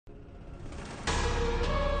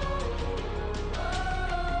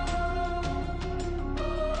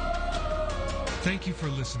Thank you for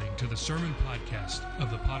listening to the sermon podcast of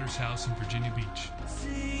the Potter's House in Virginia Beach.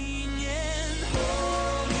 Singing,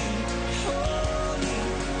 holy, holy,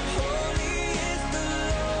 holy is the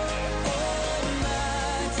Lord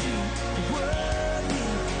Almighty. Worthy,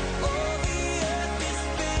 all the earth is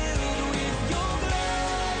filled with your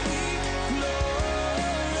glory,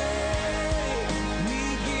 glory.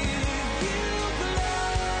 We give you glory,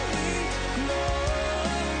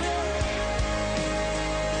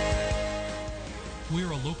 We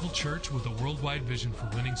are a local church with a worldwide vision for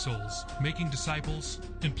winning souls, making disciples,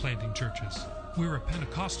 and planting churches. We're a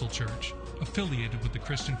Pentecostal church affiliated with the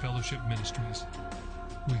Christian Fellowship Ministries.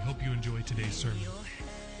 We hope you enjoy today's sermon.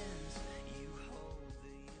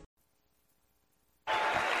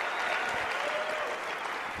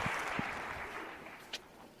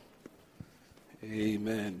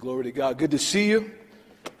 Amen. Glory to God. Good to see you.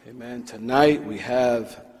 Amen. Tonight we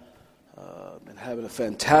have been having a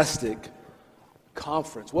fantastic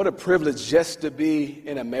conference. What a privilege just to be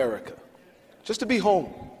in America, just to be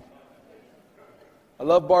home. I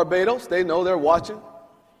love Barbados. They know they're watching.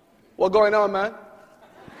 What's going on, man?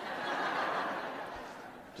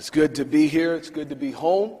 It's good to be here. It's good to be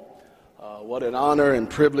home. What an honor and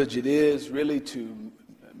privilege it is really to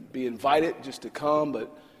be invited just to come,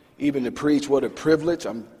 but even to preach. What a privilege.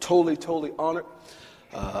 I'm totally honored.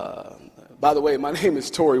 By the way, my name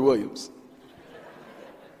is Tory Williams,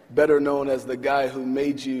 better known as the guy who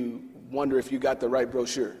made you wonder if you got the right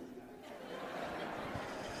brochure.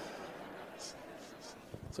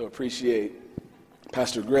 So appreciate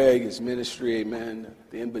Pastor Greg, his ministry, amen,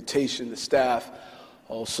 the invitation, the staff.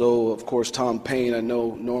 Also, of course, Tom Payne, I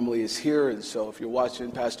know normally is here, and so if you're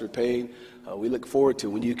watching Pastor Payne, we look forward to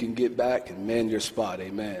when you can get back and man your spot,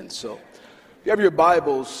 amen. So if you have your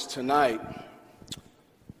Bibles tonight,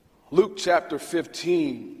 Luke chapter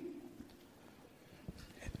 15.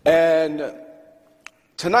 And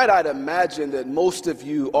tonight I'd imagine that most of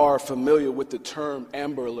you are familiar with the term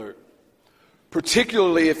Amber Alert,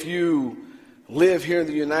 particularly if you live here in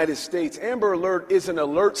the United States. Amber Alert is an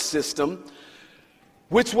alert system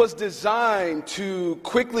which was designed to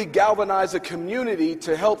quickly galvanize a community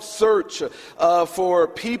to help search for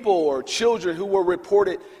people or children who were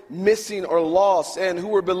reported missing or lost and who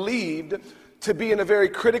were believed to be in a very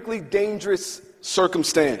critically dangerous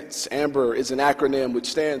circumstance. AMBER is an acronym which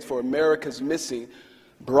stands for America's Missing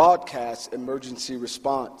Broadcast Emergency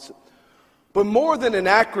Response. But more than an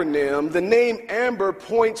acronym, the name Amber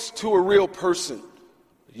points to a real person,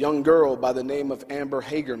 a young girl by the name of Amber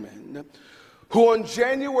Hagerman, who on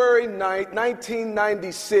January 9th,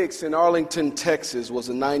 1996 in Arlington, Texas, was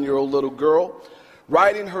a 9-year-old little girl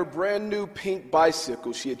riding her brand new pink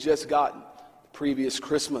bicycle she had just gotten the previous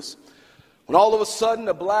Christmas. When all of a sudden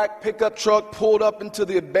a black pickup truck pulled up into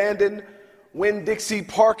the abandoned Winn-Dixie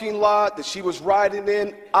parking lot that she was riding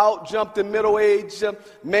in, out jumped a middle-aged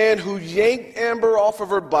man who yanked Amber off of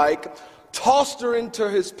her bike, tossed her into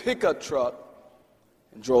his pickup truck,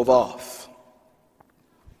 and drove off.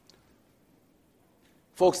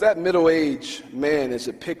 Folks, that middle-aged man is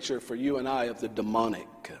a picture for you and I of the demonic.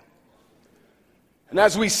 And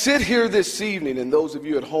as we sit here this evening, and those of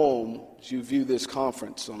you at home, as you view this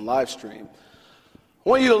conference on live stream, I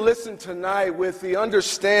want you to listen tonight with the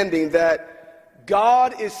understanding that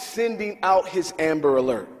God is sending out his Amber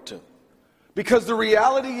Alert. Because the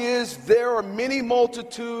reality is there are many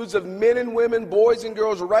multitudes of men and women, boys and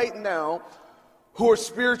girls right now who are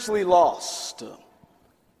spiritually lost.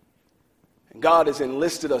 And God has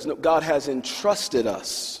enlisted us, God has entrusted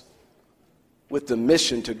us with the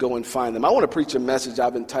mission to go and find them. I want to preach a message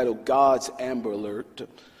I've entitled God's Amber Alert.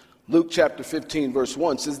 Luke chapter 15 verse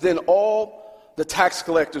 1 says, "Then all the tax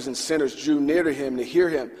collectors and sinners drew near to him to hear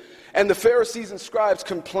him. And the Pharisees and scribes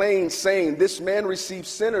complained, saying, 'This man receives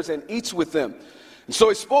sinners and eats with them.' And so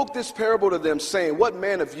he spoke this parable to them, saying, 'What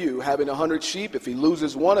man of you, having 100 sheep, if he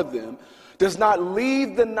loses one of them, does not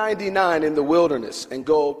leave the 99 in the wilderness and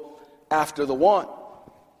go after the one,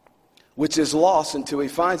 which is lost, until he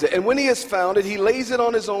finds it? And when he has found it, he lays it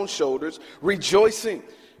on his own shoulders, rejoicing.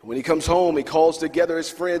 When he comes home, he calls together his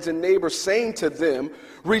friends and neighbors, saying to them,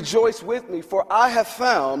 "Rejoice with me, for I have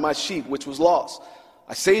found my sheep which was lost."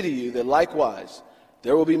 I say to you that likewise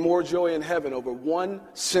there will be more joy in heaven over one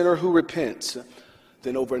sinner who repents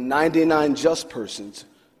than over 99 just persons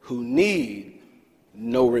who need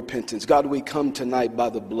no repentance. God, we come tonight by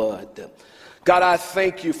the blood. God, I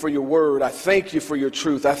thank you for your word. I thank you for your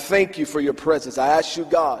truth. I thank you for your presence. I ask you,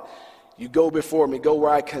 God, you go before me. Go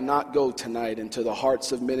where I cannot go tonight, into the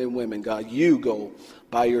hearts of men and women. God, you go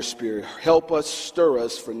by your Spirit. Help us, stir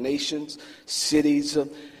us for nations, cities,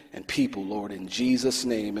 and people, Lord, in Jesus'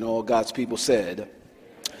 name. And all God's people said,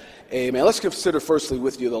 Amen. Let's consider firstly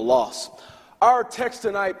with you the loss. Our text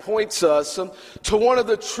tonight points us to one of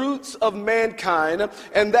the truths of mankind,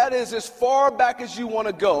 and that is, as far back as you want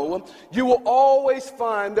to go, you will always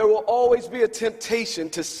find there will always be a temptation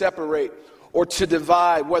to separate or to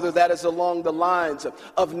divide, whether that is along the lines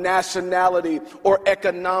of nationality or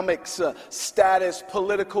economics, status,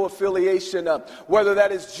 political affiliation, whether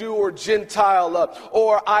that is Jew or Gentile,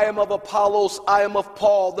 or I am of Apollos, I am of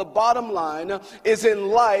Paul. The bottom line is, in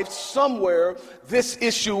life, somewhere this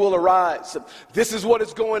issue will arise. This is what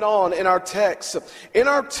is going on in our text. In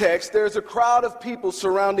our text, there's a crowd of people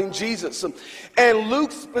surrounding Jesus, and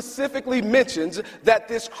Luke specifically mentions that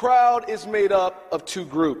this crowd is made up of two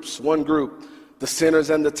groups. One group, the sinners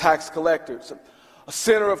and the tax collectors. A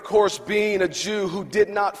sinner, of course, being a Jew who did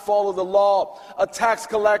not follow the law. A tax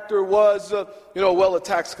collector was, a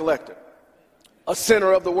tax collector. A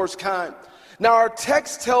sinner of the worst kind. Now, our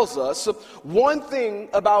text tells us one thing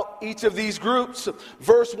about each of these groups.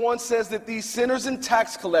 Verse 1 says that these sinners and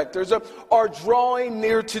tax collectors are drawing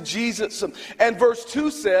near to Jesus. And verse 2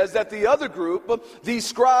 says that the other group, these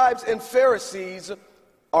scribes and Pharisees,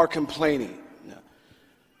 are complaining.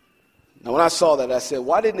 Now, when I saw that, I said,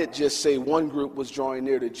 why didn't it just say one group was drawing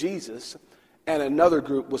near to Jesus and another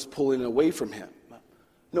group was pulling away from him?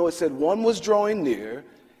 No, it said one was drawing near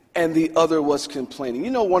and the other was complaining.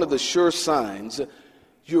 You know, one of the sure signs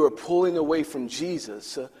you are pulling away from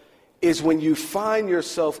Jesus is when you find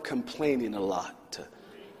yourself complaining a lot,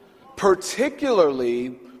 particularly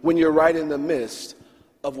when you're right in the midst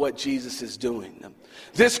of what Jesus is doing.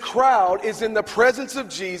 This crowd is in the presence of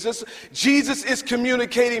Jesus. Jesus is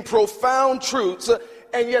communicating profound truths,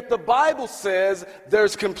 and yet the Bible says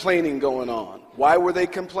there's complaining going on. Why were they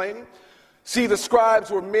complaining? See, the scribes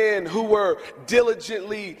were men who were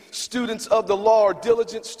diligent students of the law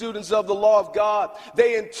of God.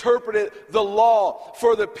 They interpreted the law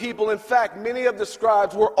for the people. In fact, many of the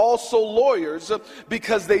scribes were also lawyers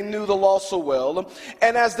because they knew the law so well.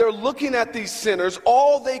 And as they're looking at these sinners,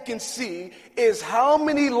 all they can see is how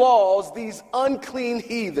many laws these unclean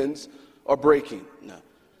heathens are breaking.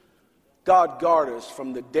 God guard us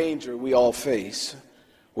from the danger we all face,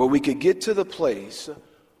 where we could get to the place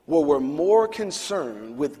where we're more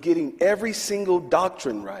concerned with getting every single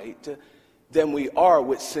doctrine right than we are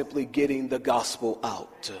with simply getting the gospel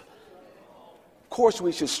out. Of course,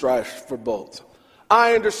 we should strive for both.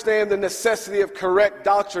 I understand the necessity of correct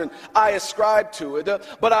doctrine. I ascribe to it.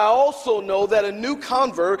 But I also know that a new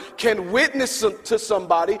convert can witness to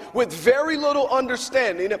somebody with very little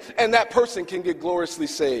understanding, and that person can get gloriously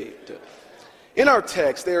saved. In our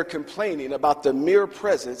text, they are complaining about the mere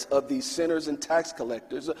presence of these sinners and tax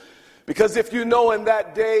collectors. Because if you know, in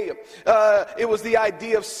that day, it was the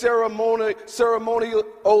idea of ceremonially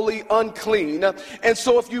unclean. And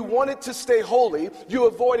so if you wanted to stay holy, you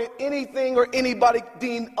avoided anything or anybody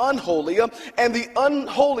deemed unholy. And the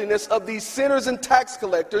unholiness of these sinners and tax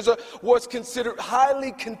collectors was considered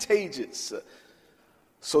highly contagious.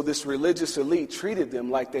 So this religious elite treated them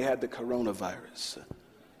like they had the coronavirus.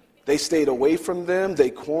 They stayed away from them.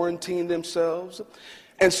 They quarantined themselves.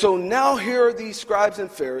 And so now here are these scribes and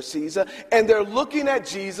Pharisees, and they're looking at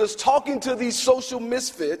Jesus, talking to these social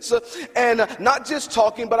misfits, and not just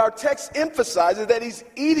talking, but our text emphasizes that he's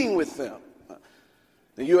eating with them.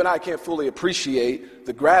 Now, you and I can't fully appreciate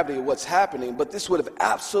the gravity of what's happening, but this would have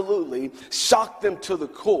absolutely shocked them to the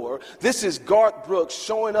core. This is Garth Brooks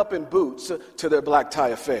showing up in boots to their black tie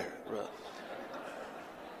affair.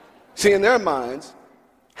 See, in their minds,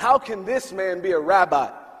 how can this man be a rabbi?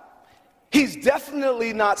 He's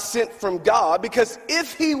definitely not sent from God, because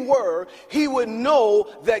if he were, he would know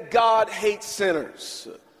that God hates sinners.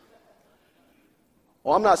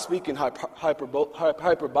 Well, I'm not speaking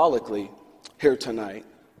hyperbolically here tonight.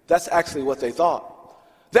 That's actually what they thought.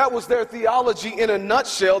 That was their theology in a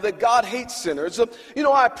nutshell, that God hates sinners. You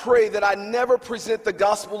know, I pray that I never present the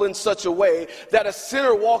gospel in such a way that a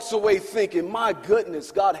sinner walks away thinking, my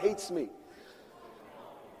goodness, God hates me.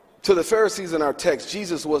 To the Pharisees in our text,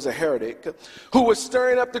 Jesus was a heretic who was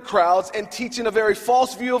stirring up the crowds and teaching a very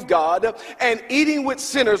false view of God, and eating with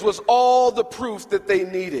sinners was all the proof that they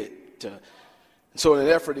needed. So in an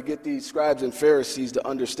effort to get these scribes and Pharisees to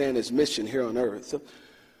understand his mission here on earth,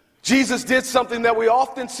 Jesus did something that we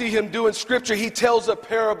often see him do in Scripture. He tells a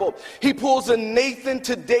parable. He pulls a Nathan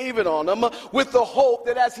to David on them with the hope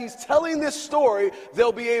that as he's telling this story,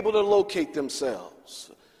 they'll be able to locate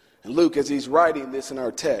themselves. And Luke, as he's writing this in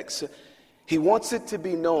our text, he wants it to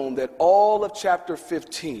be known that all of chapter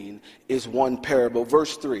 15 is one parable.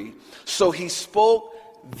 Verse 3, so he spoke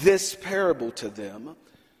this parable to them.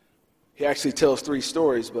 He actually tells three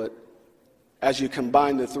stories, but As you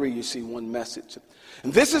combine the three, you see one message.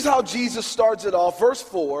 And this is how Jesus starts it off. Verse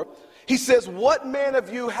 4, he says, what man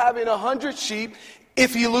of you having 100 sheep,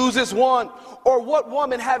 if he loses one? Or what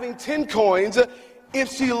woman having 10 coins,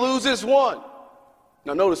 if she loses one?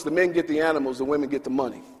 Now notice, the men get the animals, the women get the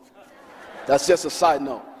money. That's just a side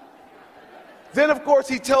note. Then, of course,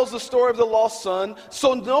 he tells the story of the lost son.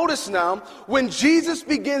 So notice now, when Jesus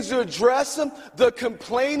begins to address the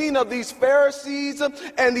complaining of these Pharisees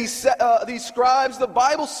and these scribes, the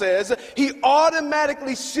Bible says he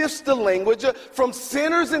automatically shifts the language from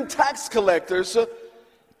sinners and tax collectors,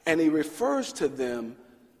 and he refers to them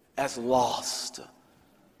as lost.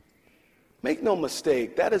 Make no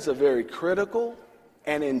mistake, that is a very critical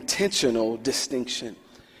and intentional distinction.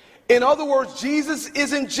 In other words, Jesus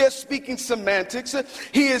isn't just speaking semantics.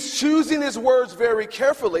 He is choosing his words very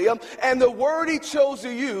carefully. And the word he chose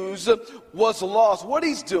to use was lost. What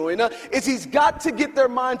he's doing is he's got to get their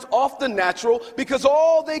minds off the natural, because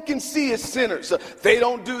all they can see is sinners. They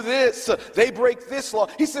don't do this. They break this law.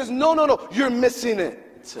 He says, no, you're missing it.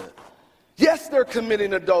 Yes, they're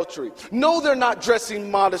committing adultery. No, they're not dressing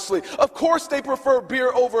modestly. Of course, they prefer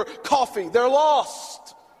beer over coffee. They're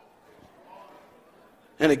lost.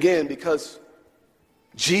 And again, because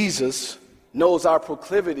Jesus knows our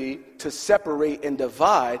proclivity to separate and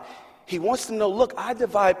divide, he wants to know, look, I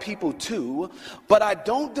divide people too, but I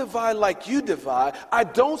don't divide like you divide. I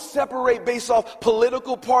don't separate based off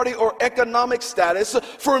political party or economic status.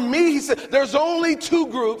 For me, he said, there's only two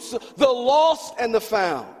groups, the lost and the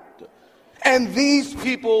found. And these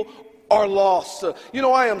people are lost.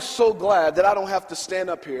 I am so glad that I don't have to stand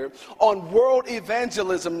up here on World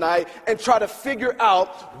Evangelism Night and try to figure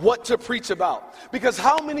out what to preach about. Because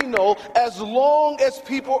how many know, as long as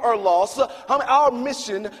people are lost, our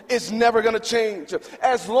mission is never going to change.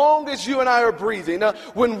 As long as you and I are breathing,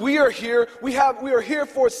 when we are here, we are here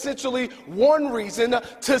for essentially one reason: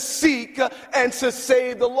 to seek and to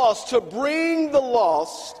save the lost, to bring the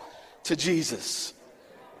lost to Jesus.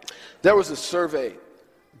 There was a survey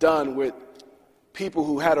done with people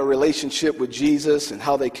who had a relationship with Jesus and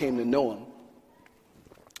how they came to know him.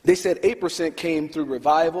 They said 8% came through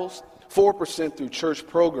revivals, 4% through church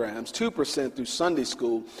programs, 2% through Sunday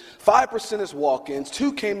school, 5% as walk-ins,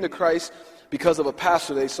 2% came to Christ because of a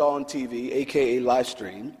pastor they saw on TV, aka live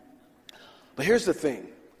stream. But here's the thing,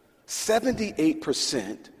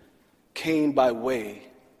 78% came by way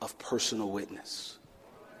of personal witness.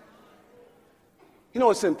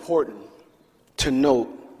 It's important to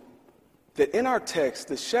note that in our text,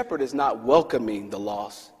 the shepherd is not welcoming the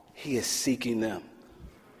lost, he is seeking them.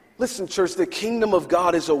 Listen, church, the kingdom of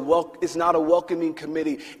God is not a welcoming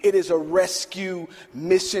committee. It is a rescue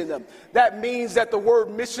mission. That means that the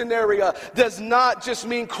word missionary does not just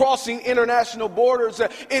mean crossing international borders.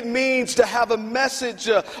 It means to have a message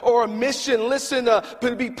or a mission. Listen,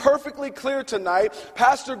 to be perfectly clear tonight,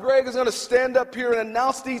 Pastor Greg is going to stand up here and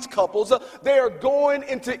announce these couples. They are going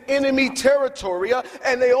into enemy territory,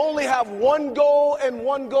 and they only have one goal and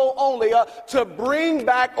one goal only, to bring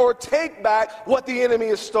back or take back what the enemy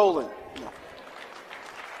has stolen.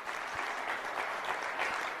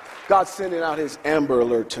 God's sending out his Amber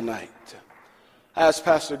Alert tonight. I asked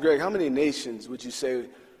Pastor Greg, how many nations would you say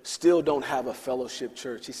still don't have a fellowship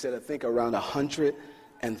church? He said, I think around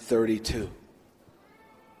 132.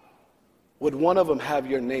 Would one of them have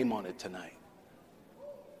your name on it tonight?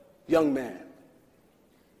 Young man,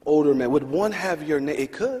 older man, would one have your name?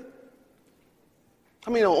 It could.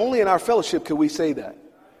 Only in our fellowship could we say that.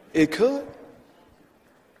 It could.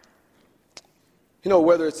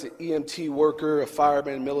 Whether it's an EMT worker, a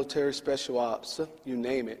fireman, military, special ops, you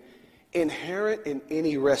name it, inherent in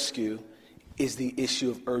any rescue is the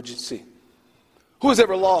issue of urgency. Who has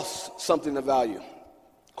ever lost something of value?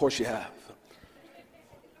 Of course you have.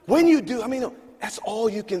 When you do, that's all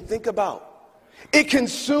you can think about. It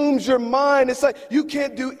consumes your mind. It's like you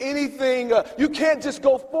can't do anything. You can't just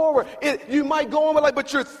go forward. You might go on with life,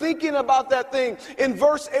 but you're thinking about that thing. In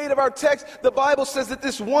verse 8 of our text, the Bible says that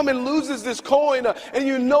this woman loses this coin, and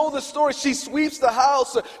you know the story. She sweeps the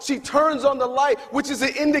house. She turns on the light, which is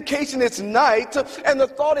an indication it's night. And the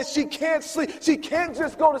thought is she can't sleep. She can't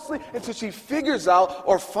just go to sleep until she figures out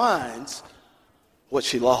or finds what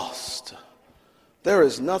she lost. There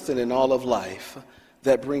is nothing in all of life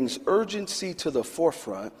that brings urgency to the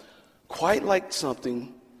forefront quite like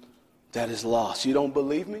something that is lost. You don't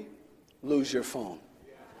believe me? Lose your phone.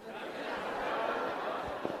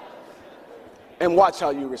 And watch how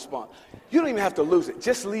you respond. You don't even have to lose it.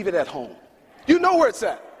 Just leave it at home. You know where it's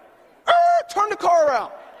at. Turn the car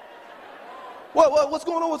around. What's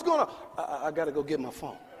going on? What's going on? I got to go get my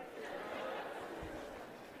phone.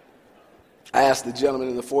 I asked the gentleman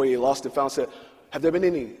in the foyer, lost and found, said, have there been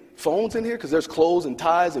any phones in here? Because there's clothes and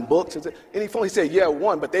ties and books. Any phone? He said, yeah,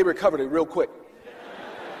 one, but they recovered it real quick.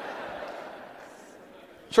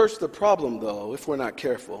 Church, the problem, though, if we're not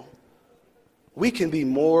careful, we can be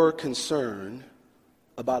more concerned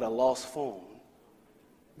about a lost phone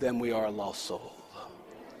than we are a lost soul.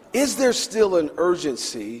 Is there still an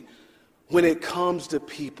urgency when it comes to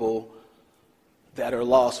people that are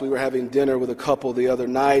lost? We were having dinner with a couple the other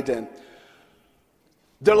night, and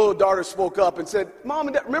their little daughter spoke up and said, Mom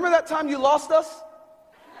and Dad, remember that time you lost us?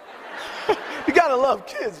 You gotta love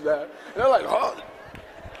kids, man. And they're like, oh.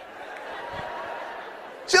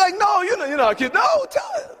 She's like, no, you know, kid, no,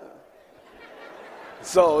 tell it.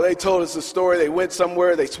 So they told us the story. They went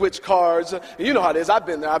somewhere. They switched cars. And you know how it is. I've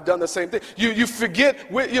been there. I've done the same thing. You forget,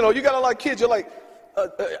 you got a lot of kids. You're like,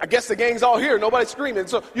 I guess the gang's all here. Nobody's screaming.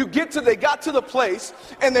 So they got to the place,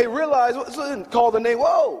 and they realized, so call the name.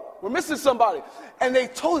 Whoa, we're missing somebody. And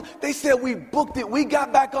they said we booked it. We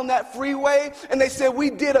got back on that freeway, and they said we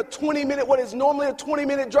did a 20-minute, what is normally a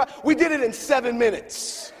 20-minute drive. We did it in 7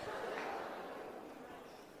 minutes.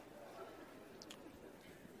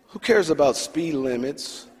 Who cares about speed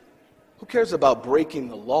limits? Who cares about breaking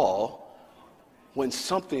the law when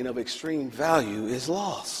something of extreme value is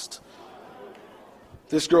lost?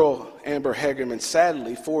 This girl, Amber Hagerman,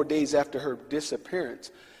 sadly, 4 days after her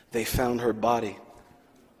disappearance, they found her body.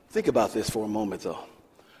 Think about this for a moment, though.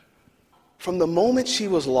 From the moment she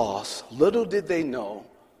was lost, little did they know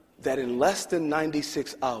that in less than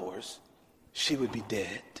 96 hours, she would be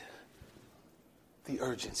dead. The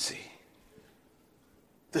urgency.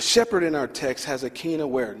 The shepherd in our text has a keen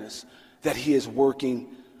awareness that he is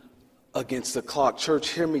working against the clock. Church,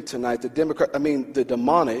 hear me tonight. The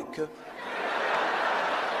demonic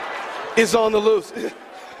is on the loose.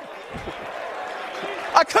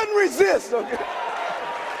 I couldn't resist. Okay.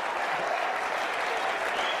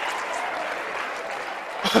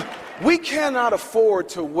 We cannot afford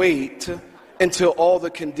to wait until all the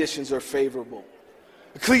conditions are favorable.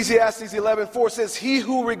 Ecclesiastes 11:4 says, he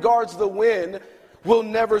who regards the wind will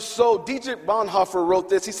never sow. Dietrich Bonhoeffer wrote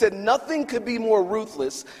this. He said, nothing could be more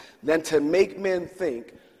ruthless than to make men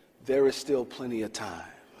think there is still plenty of time.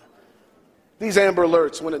 These Amber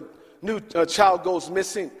Alerts, when a new child goes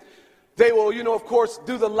missing, they will, of course,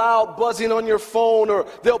 do the loud buzzing on your phone, or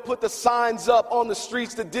they'll put the signs up on the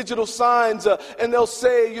streets, the digital signs, and they'll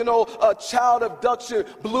say, a child abduction,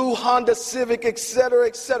 blue Honda Civic, etc.,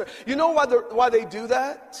 etc. You know why they do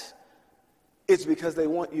that? It's because they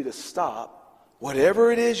want you to stop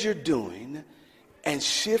whatever it is you're doing and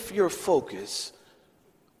shift your focus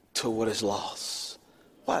to what is lost.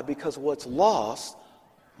 Why? Because what's lost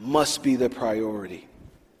must be the priority.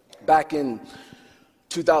 Back in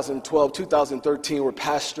 2012, 2013, we're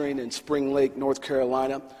pastoring in Spring Lake, North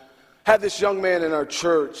Carolina. Had this young man in our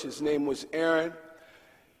church. His name was Aaron.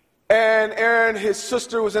 And Aaron, his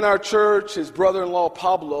sister was in our church, his brother-in-law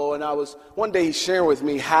Pablo, and one day he shared with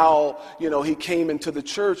me how, he came into the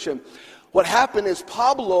church. And what happened is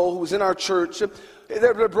Pablo, who was in our church,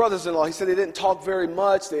 they're brothers-in-law. He said they didn't talk very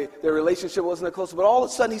much. Their relationship wasn't that close. But all of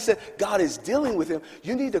a sudden he said, God is dealing with him.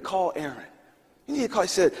 You need to call Aaron. You need to call. He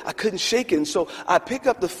said, I couldn't shake it. And so I pick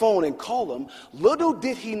up the phone and call him. Little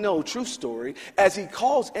did he know, true story, as he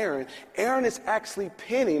calls Aaron, Aaron is actually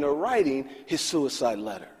penning or writing his suicide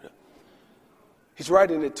letter. He's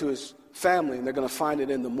writing it to his family, and they're going to find it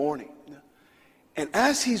in the morning. And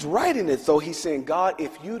as he's writing it, though, he's saying, God,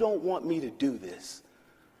 if you don't want me to do this,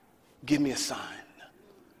 give me a sign.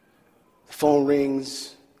 The phone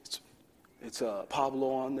rings. It's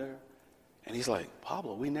Pablo on there. And he's like,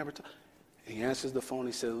 Pablo, we never talked. He answers the phone.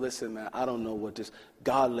 He said, listen, man, I don't know what this,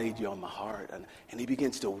 God laid you on my heart. And he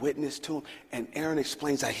begins to witness to him. And Aaron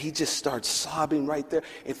explains that he just starts sobbing right there.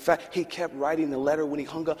 In fact, he kept writing the letter when he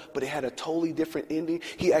hung up, but it had a totally different ending.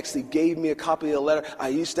 He actually gave me a copy of the letter.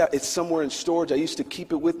 It's somewhere in storage. I used to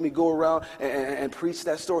keep it with me, go around and preach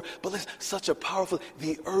that story. But listen, such a powerful,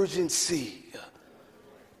 the urgency.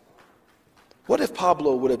 What if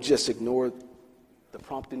Pablo would have just ignored the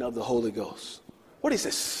prompting of the Holy Ghost? What is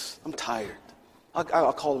this? I'm tired.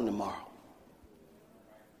 I'll call him tomorrow.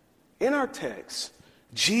 In our text,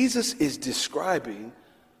 Jesus is describing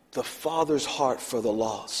the Father's heart for the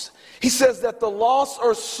lost. He says that the lost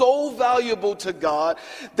are so valuable to God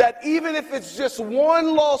that even if it's just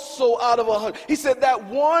one lost soul out of 100, he said that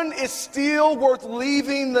one is still worth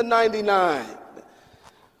leaving the 99.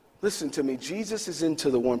 Listen to me, Jesus is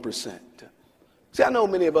into the 1%. See, I know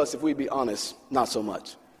many of us, if we be honest, not so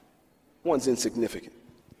much. One's insignificant.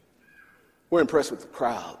 We're impressed with the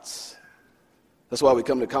crowds. That's why we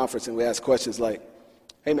come to conference and we ask questions like,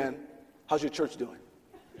 hey man, how's your church doing?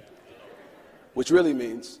 which really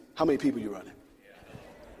means how many people you running?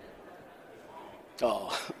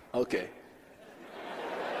 Oh, okay.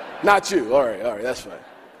 Not you. All right, that's fine.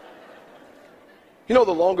 You know,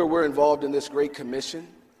 the longer we're involved in this Great Commission,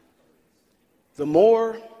 the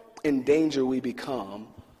more in danger we become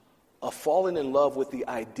of falling in love with the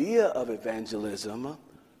idea of evangelism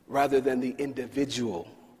rather than the individual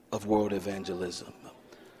of world evangelism.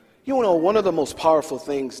 You know, one of the most powerful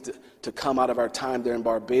things to come out of our time there in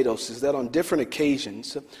Barbados is that on different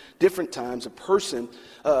occasions, different times, a person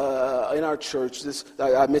in our church,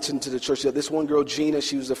 I mentioned to the church, this one girl, Gina,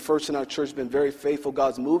 she was the first in our church, been very faithful.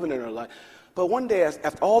 God's moving in her life. But one day, after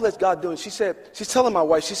all that's God doing, she's telling my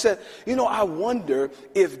wife, she said, you know, I wonder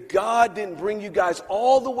if God didn't bring you guys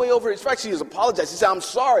all the way over here. In fact, she has apologized. She said, I'm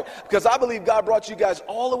sorry, because I believe God brought you guys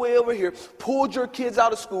all the way over here, pulled your kids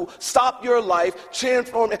out of school, stopped your life,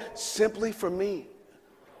 transformed it, simply for me.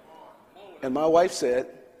 And my wife said,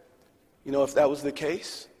 you know, if that was the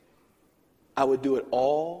case, I would do it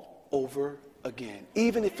all over again,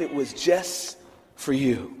 even if it was just for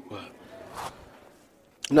you.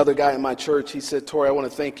 Another guy in my church, he said, Tori, I want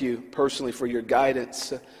to thank you personally for your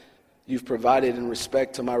guidance you've provided in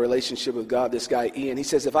respect to my relationship with God. This guy, Ian, he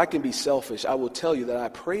says, if I can be selfish, I will tell you that I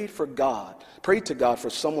prayed to God for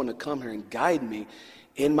someone to come here and guide me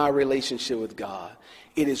in my relationship with God.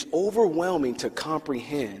 It is overwhelming to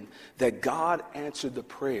comprehend that God answered the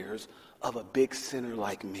prayers of a big sinner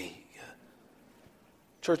like me.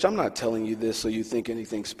 Church, I'm not telling you this so you think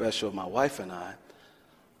anything special of my wife and I.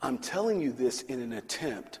 I'm telling you this in an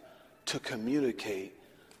attempt to communicate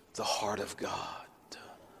the heart of God.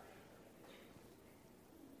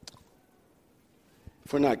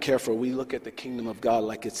 If we're not careful, we look at the kingdom of God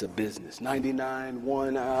like it's a business. 99,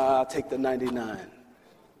 1, I'll take the 99.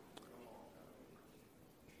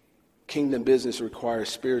 Kingdom business requires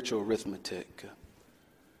spiritual arithmetic.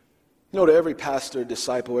 You know, to every pastor,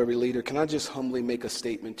 disciple, every leader, can I just humbly make a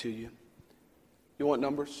statement to you? You want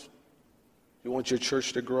numbers? You want your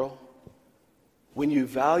church to grow? When you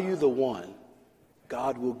value the one,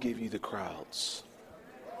 God will give you the crowds.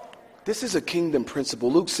 This is a kingdom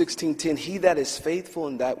principle. Luke 16:10, he that is faithful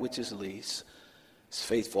in that which is least is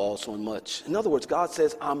faithful also in much. In other words, God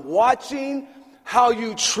says, I'm watching how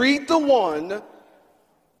you treat the one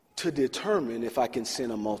to determine if I can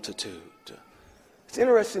send a multitude. It's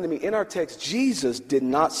interesting to me, in our text, Jesus did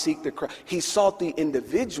not seek the crowd. He sought the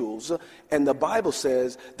individuals, and the Bible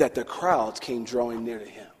says that the crowds came drawing near to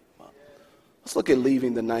him. Let's look at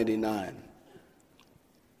leaving the 99.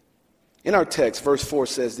 In our text, verse 4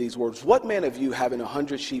 says these words, what man of you having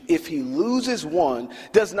 100 sheep, if he loses one,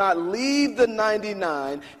 does not leave the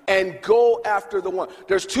 99 and go after the one?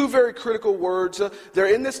 There's two very critical words.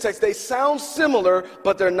 They're in this text. They sound similar,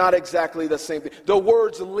 but they're not exactly the same thing. The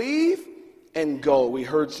words leave and go. We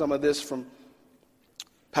heard some of this from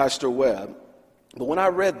Pastor Webb. But when I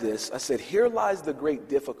read this, I said, here lies the great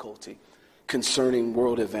difficulty concerning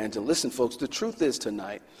world evangelism. Listen, folks, the truth is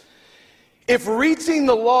tonight, if reaching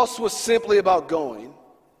the lost was simply about going,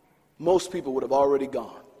 most people would have already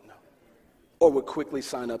gone or would quickly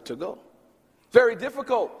sign up to go. Very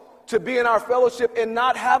difficult to be in our fellowship and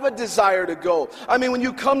not have a desire to go. I mean, when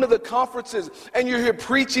you come to the conferences and you hear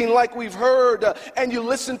preaching like we've heard, and you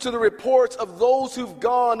listen to the reports of those who've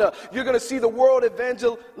gone, you're going to see the World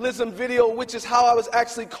Evangelism video, which is how I was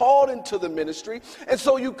actually called into the ministry. And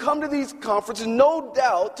so you come to these conferences, no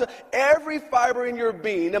doubt every fiber in your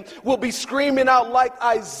being will be screaming out like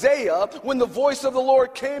Isaiah when the voice of the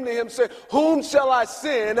Lord came to him, said, whom shall I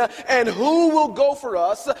send and who will go for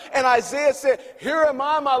us? And Isaiah said, here am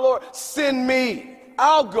I, my Lord. Send me.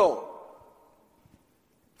 I'll go.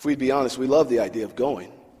 If we'd be honest, we love the idea of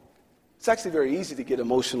going. It's actually very easy to get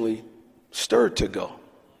emotionally stirred to go.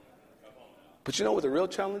 But you know what the real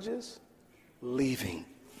challenge is? Leaving.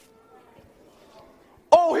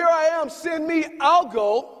 Oh, here I am. Send me. I'll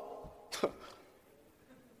go. But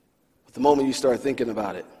the moment you start thinking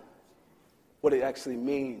about it, what it actually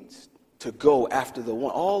means to go after the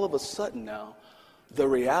one, all of a sudden now, the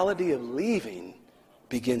reality of leaving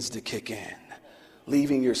begins to kick in.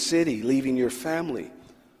 Leaving your city, leaving your family,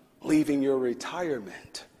 leaving your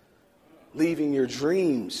retirement, leaving your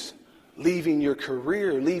dreams, leaving your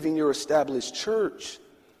career, leaving your established church,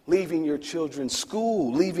 leaving your children's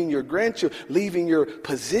school, leaving your grandchildren, leaving your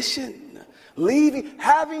position,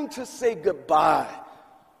 having to say goodbye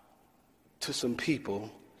to some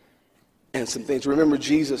people and some things. Remember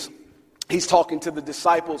Jesus He's talking to the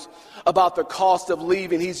disciples about the cost of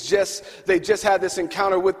leaving. They just had this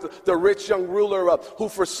encounter with the rich young ruler who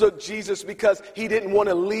forsook Jesus because he didn't want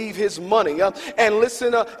to leave his money. And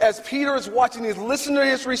listen, as Peter is watching these, listen to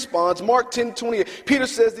his response. Mark 10:28. Peter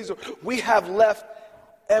says these, "We have left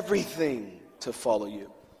everything to follow you."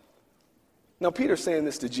 Now, Peter's saying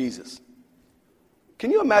this to Jesus.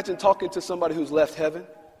 Can you imagine talking to somebody who's left heaven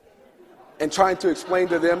and trying to explain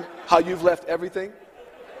to them how you've left everything?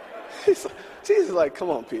 Jesus is like, come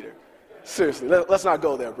on, Peter. Seriously, let's not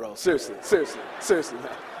go there, bro. Seriously,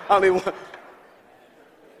 man.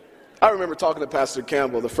 I remember talking to Pastor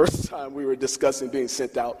Campbell the first time we were discussing being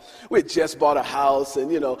sent out. We had just bought a house, and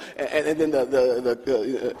then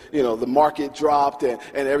the market dropped and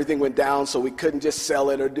everything went down, so we couldn't just sell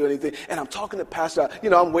it or do anything. And I'm talking to Pastor.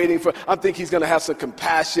 I'm thinking he's going to have some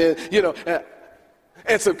compassion,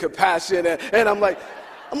 and some compassion, and I'm like,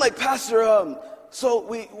 Pastor, so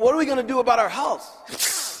what are we going to do about our house?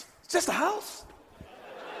 It's just a house.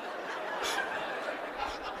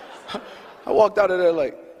 I walked out of there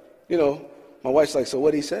like, my wife's like, so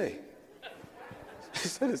what'd he say? He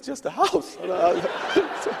said, it's just a house.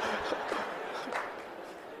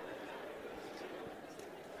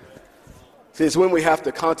 See, it's when we have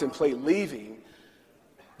to contemplate leaving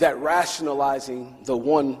that rationalizing the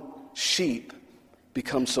one sheep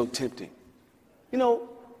becomes so tempting.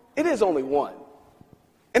 It is only one.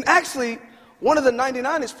 And actually, one of the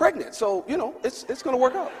 99 is pregnant. So, it's going to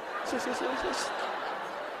work out.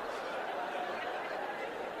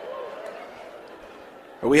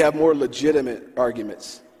 Or we have more legitimate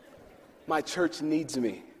arguments. My church needs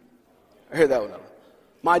me. I hear that one.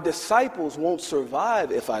 My disciples won't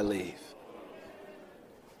survive if I leave.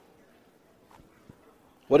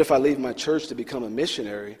 What if I leave my church to become a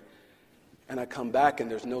missionary and I come back and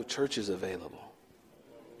there's no churches available?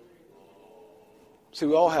 See,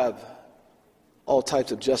 we all have all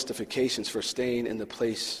types of justifications for staying in the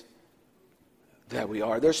place that we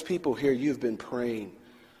are. There's people here, you've been praying,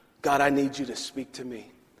 God, I need you to speak to me.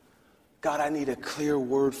 God, I need a clear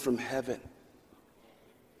word from heaven.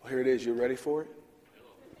 Well, here it is. You ready for it?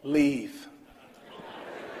 Leave.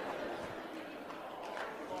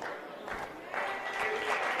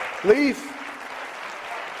 Leave.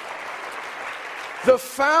 The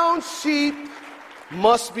found sheep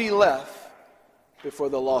must be left before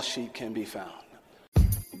the lost sheep can be found.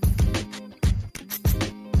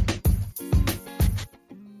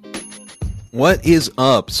 What is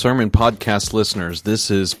up, Sermon Podcast listeners?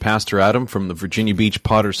 This is Pastor Adam from the Virginia Beach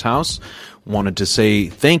Potter's House. Wanted to say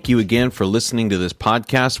thank you again for listening to this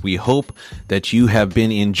podcast. We hope that you have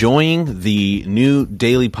been enjoying the new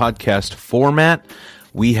daily podcast format.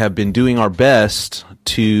 We have been doing our best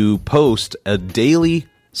to post a daily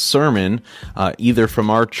sermon, either from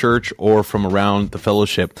our church or from around the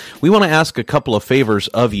fellowship. We want to ask a couple of favors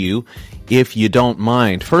of you, if you don't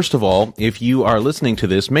mind. First of all, if you are listening to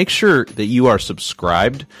this, make sure that you are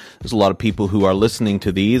subscribed. There's a lot of people who are listening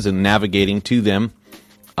to these and navigating to them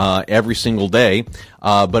every single day,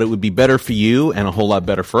 but it would be better for you and a whole lot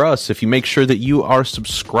better for us if you make sure that you are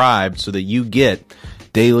subscribed so that you get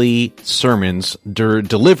daily sermons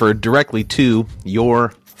delivered directly to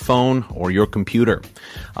your phone or your computer.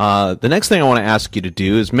 The next thing I want to ask you to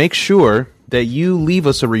do is make sure that you leave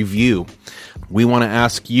us a review. We want to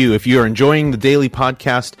ask you, if you're enjoying the daily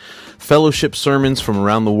podcast, fellowship sermons from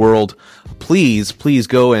around the world, please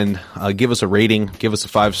go and give us a rating, give us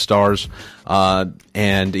 5 stars.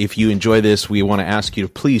 And if you enjoy this, we want to ask you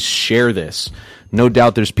to please share this. No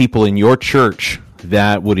doubt there's people in your church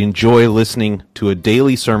that would enjoy listening to a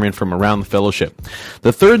daily sermon from around the fellowship.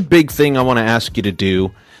 The third big thing I want to ask you to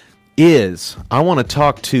do is I want to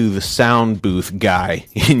talk to the sound booth guy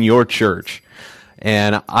in your church.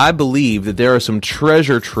 And I believe that there are some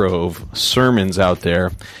treasure trove sermons out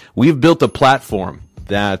there. We've built a platform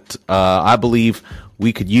that I believe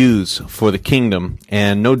we could use for the kingdom.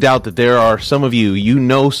 And no doubt that there are some of you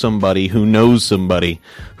know somebody who knows somebody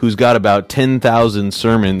who's got about 10,000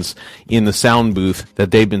 sermons in the sound booth that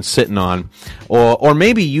they've been sitting on. Or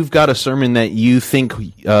maybe you've got a sermon that you think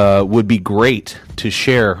would be great to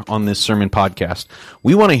share on this sermon podcast.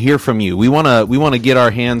 We want to hear from you. We want to get our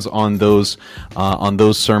hands on those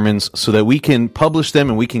sermons so that we can publish them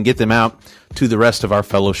and we can get them out to the rest of our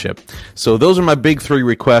fellowship. So those are my big 3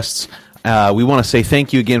 requests. We want to say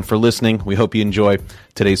thank you again for listening. We hope you enjoy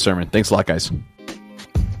today's sermon. Thanks a lot, guys.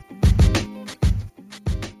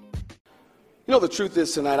 The truth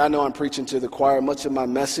is tonight, I know I'm preaching to the choir. Much of my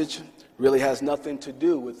message really has nothing to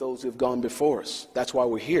do with those who've gone before us. That's why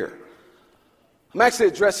we're here. I'm actually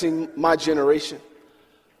addressing my generation.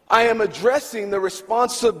 I am addressing the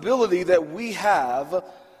responsibility that we have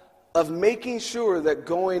of making sure that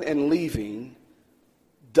going and leaving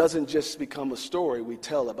doesn't just become a story we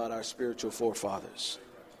tell about our spiritual forefathers.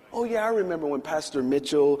 Oh yeah, I remember when Pastor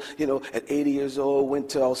Mitchell, at 80 years old, went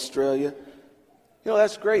to Australia.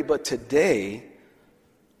 That's great, but today,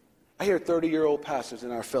 I hear 30-year-old pastors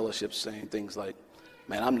in our fellowship saying things like,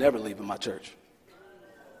 man, I'm never leaving my church.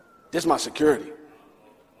 This is my security.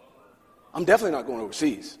 I'm definitely not going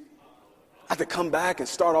overseas. I have to come back and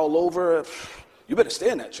start all over. You better stay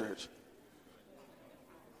in that church.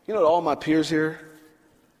 To all my peers here,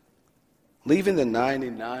 leaving the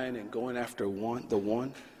 99 and going after the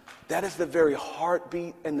one, that is the very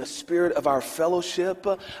heartbeat and the spirit of our fellowship.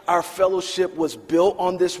 Our fellowship was built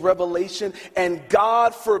on this revelation, and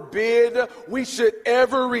God forbid we should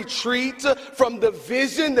ever retreat from the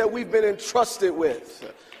vision that we've been entrusted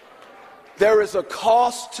with. There is a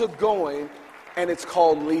cost to going, and it's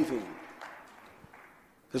called leaving.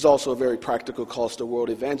 There's also a very practical cost to world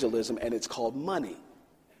evangelism, and it's called money.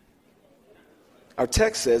 Our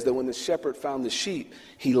text says that when the shepherd found the sheep,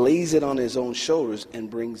 he lays it on his own shoulders and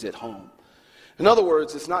brings it home. In other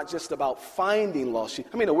words, it's not just about finding lost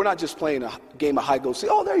sheep. We're not just playing a game of hide go seek.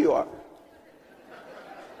 Oh, there you are.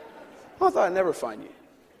 I thought I'd never find you.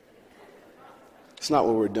 It's not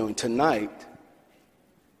what we're doing. Tonight,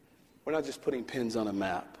 we're not just putting pins on a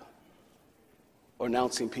map or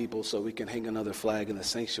announcing people so we can hang another flag in the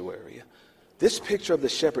sanctuary. This picture of the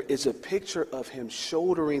shepherd is a picture of him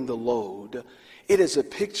shouldering the load. It is a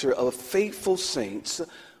picture of faithful saints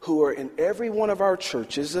who are in every one of our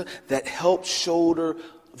churches that help shoulder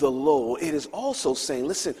the load. It is also saying,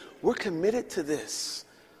 listen, we're committed to this.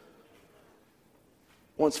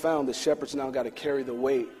 Once found, the shepherd's now got to carry the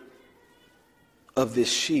weight of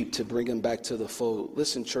this sheep to bring him back to the fold.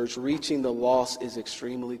 Listen, church, reaching the lost is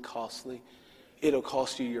extremely costly. It'll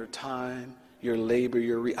cost you your time, your labor,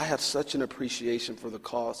 I have such an appreciation for the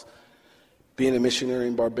cost. Being a missionary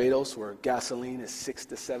in Barbados, where gasoline is $6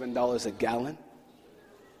 to $7 a gallon.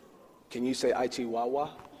 Can you say Aichi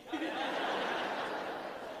Wawa?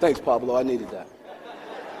 Thanks, Pablo. I needed that.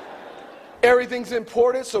 Everything's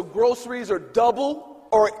imported, so groceries are double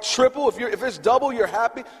or triple. If it's double, you're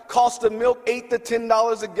happy. Cost of milk, $8 to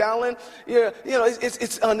 $10 a gallon.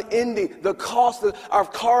 It's unending. The cost of our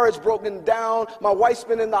car is broken down. My wife's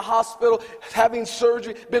been in the hospital having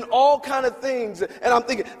surgery. Been all kind of things. And I'm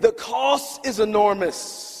thinking, the cost is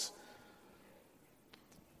enormous.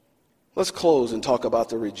 Let's close and talk about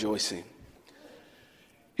the rejoicing.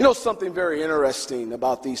 Something very interesting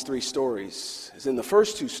about these three stories is in the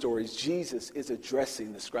first two stories, Jesus is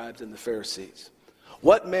addressing the scribes and the Pharisees.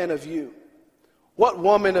 What man of you? What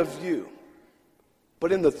woman of you?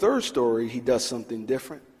 But in the third story, he does something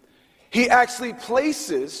different. He actually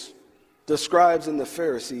places the scribes and the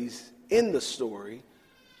Pharisees in the story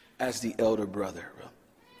as the elder brother.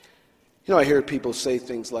 I hear people say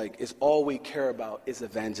things like, "It's all we care about is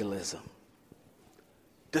evangelism."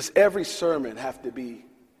 Does every sermon have to be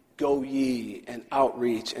go ye and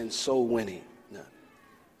outreach and soul winning? No.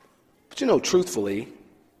 But truthfully,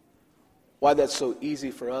 why that's so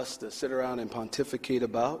easy for us to sit around and pontificate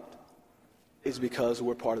about is because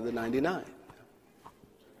we're part of the 99.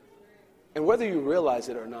 And whether you realize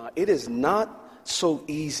it or not, it is not so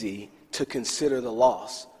easy to consider the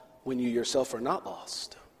lost when you yourself are not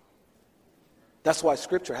lost. That's why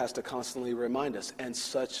Scripture has to constantly remind us, and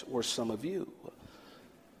such were some of you.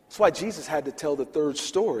 That's why Jesus had to tell the third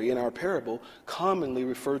story in our parable, commonly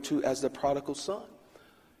referred to as the prodigal son.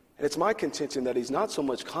 And it's my contention that he's not so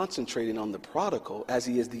much concentrating on the prodigal as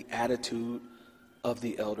he is the attitude of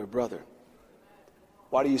the elder brother.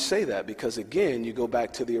 Why do you say that? Because again, you go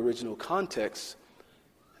back to the original context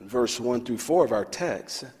in verse 1 through 4 of our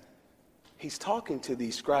text. He's talking to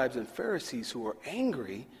these scribes and Pharisees who are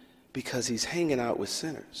angry because he's hanging out with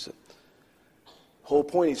sinners. The whole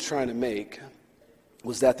point he's trying to make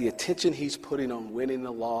was that the attention he's putting on winning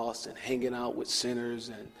the lost and hanging out with sinners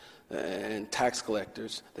and tax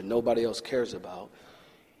collectors that nobody else cares about,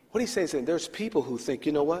 what he's saying is that there's people who think,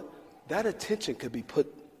 you know what, that attention could be put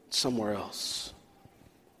somewhere else.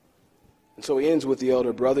 And so he ends with the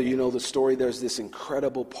elder brother. You know the story. There's this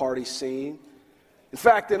incredible party scene. In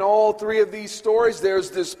fact, in all three of these stories,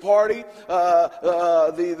 there's this party.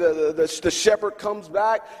 The shepherd comes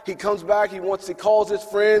back. He comes back. He calls his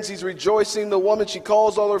friends. He's rejoicing. The woman, she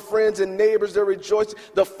calls all her friends and neighbors. They're rejoicing.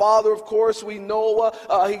 The father, of course, we know.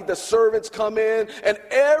 The servants come in, and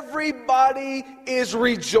everybody is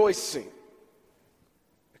rejoicing,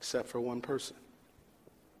 except for one person,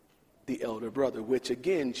 the elder brother, which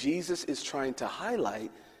again, Jesus is trying to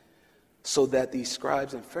highlight so that these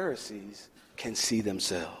scribes and Pharisees can see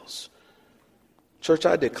themselves. Church,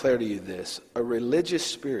 I declare to you this: a religious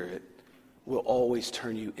spirit will always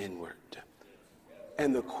turn you inward.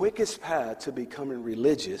 And the quickest path to becoming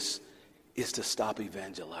religious is to stop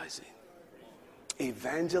evangelizing.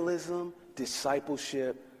 Evangelism,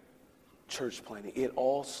 discipleship, church planting, it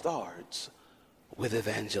all starts with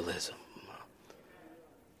evangelism.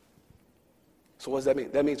 So what does that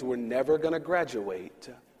mean? That means we're never going to graduate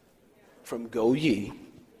from go ye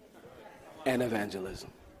and evangelism.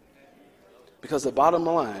 Because the bottom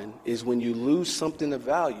line is, when you lose something of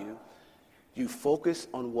value, you focus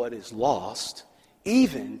on what is lost,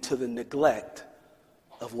 even to the neglect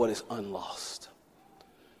of what is unlost.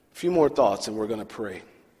 A few more thoughts and we're going to pray.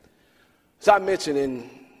 As I mentioned in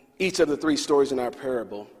each of the three stories in our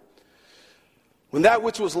parable, when that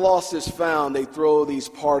which was lost is found, they throw these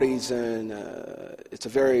parties, and it's a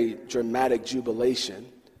very dramatic jubilation.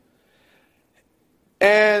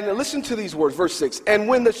 And listen to these words, verse 6. And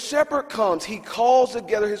when the shepherd comes, he calls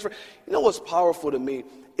together his friends. You know what's powerful to me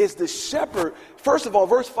is the shepherd. First of all,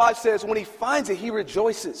 verse 5 says when he finds it, he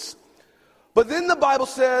rejoices. But then the Bible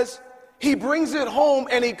says he brings it home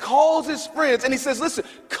and he calls his friends and he says, listen,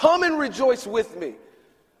 come and rejoice with me.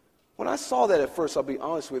 When I saw that at first, I'll be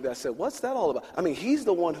honest with you, I said, what's that all about? I mean, he's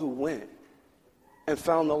the one who went and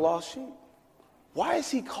found the lost sheep. Why is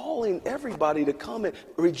he calling everybody to come and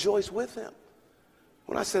rejoice with him?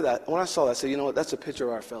 When I saw that, I said, you know what, that's a picture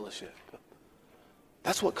of our fellowship.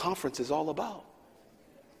 That's what conference is all about.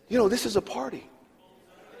 You know, this is a party.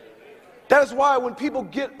 That is why when people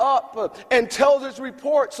get up and tell these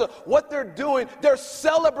reports what they're doing, they're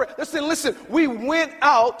celebrating. They're saying, listen, we went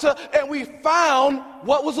out and we found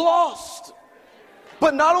what was lost.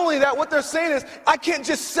 But not only that, what they're saying is, I can't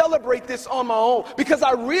just celebrate this on my own because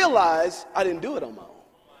I realize I didn't do it on my own.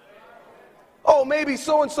 Oh, maybe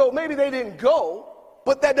so-and-so, maybe they didn't go,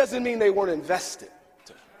 but that doesn't mean they weren't invested.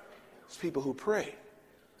 There's people who pray.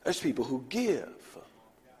 There's people who give.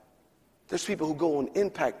 There's people who go on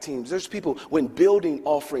impact teams. There's people when building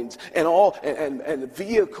offerings and all and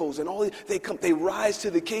vehicles and all, they rise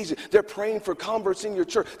to the occasion. They're praying for converts in your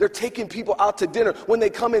church. They're taking people out to dinner when they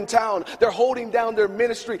come in town. They're holding down their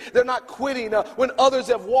ministry. They're not quitting when others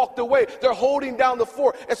have walked away. They're holding down the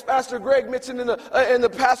fort. As Pastor Greg mentioned in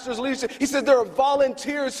the pastor's leadership, he said there are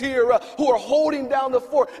volunteers here who are holding down the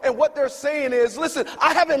fort. And what they're saying is, listen,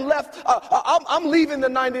 I haven't left. I'm leaving the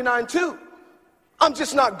 99 too. I'm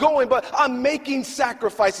just not going, but I'm making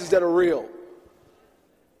sacrifices that are real.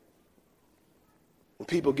 When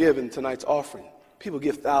people give in tonight's offering, people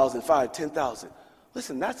give 1,000, 5,000, 10,000.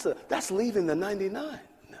 Listen, that's leaving the 99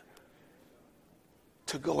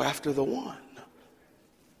 to go after the one.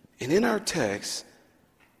 And in our text,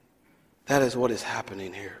 that is what is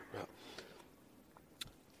happening here.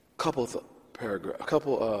 A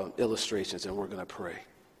couple illustrations, and we're going to pray.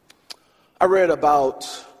 I read about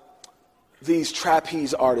these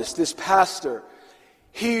trapeze artists. This pastor,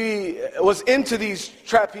 he was into these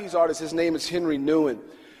trapeze artists. His name is Henry Nouwen.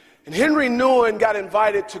 And Henry Nouwen got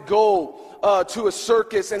invited to go to a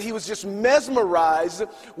circus, and he was just mesmerized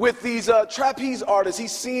with these trapeze artists.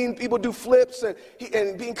 He's seen people do flips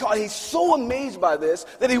and being caught. He's so amazed by this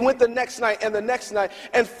that he went the next night and the next night.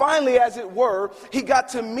 And finally, as it were, he got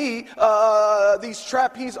to meet these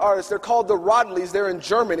trapeze artists. They're called the Rodleys. They're in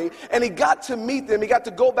Germany. And he got to meet them. He got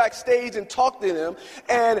to go backstage and talk to them.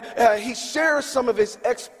 And he shares some of his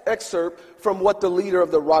excerpt from what the leader of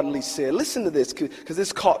the Rodleys said. Listen to this, because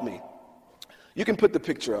this caught me. You can put the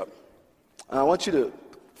picture up. I want you to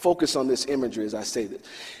focus on this imagery as I say this.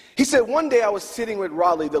 He said, one day I was sitting with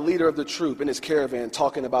Rodley, the leader of the troop, in his caravan,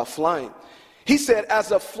 talking about flying. He said,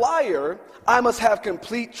 as a flyer, I must have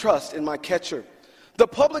complete trust in my catcher. The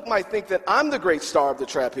public might think that I'm the great star of the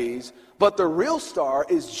trapeze, but the real star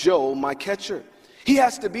is Joe, my catcher. He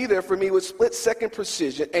has to be there for me with split-second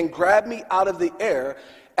precision and grab me out of the air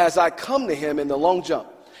as I come to him in the long jump.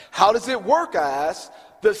 How does it work, I asked.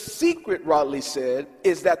 The secret, Rodley said,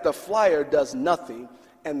 is that the flyer does nothing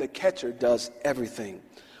and the catcher does everything.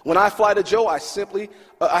 When I fly to Joe, I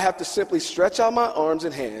have to simply stretch out my arms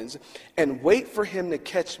and hands and wait for him to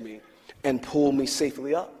catch me and pull me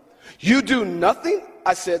safely up. You do nothing?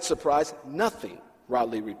 I said, surprised. Nothing,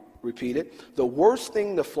 Rodley repeated. The worst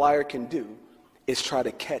thing the flyer can do is try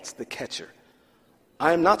to catch the catcher.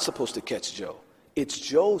 I am not supposed to catch Joe. It's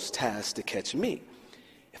Joe's task to catch me.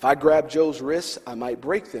 If I grab Joe's wrists, I might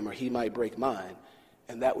break them or he might break mine,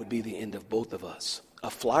 and that would be the end of both of us. A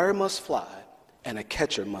flyer must fly and a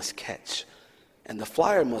catcher must catch. And the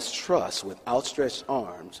flyer must trust with outstretched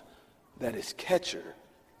arms that his catcher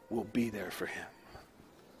will be there for him.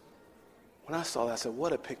 When I saw that, I said,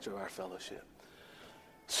 what a picture of our fellowship.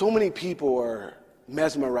 So many people are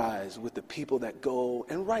mesmerized with the people that go,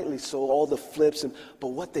 and rightly so, all the flips, but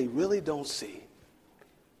what they really don't see,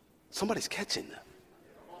 somebody's catching them.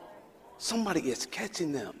 Somebody is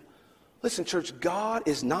catching them. Listen, church, God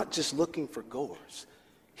is not just looking for goers.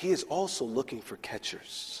 He is also looking for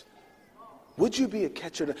catchers. Would you be a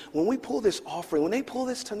catcher? When we pull this offering, when they pull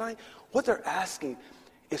this tonight, what they're asking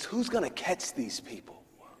is who's going to catch these people?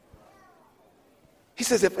 He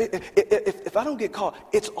says, if I don't get caught,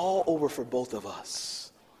 it's all over for both of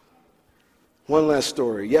us. One last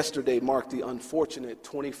story. Yesterday marked the unfortunate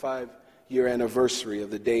 25-year anniversary of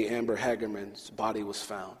the day Amber Hagerman's body was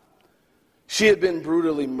found. She had been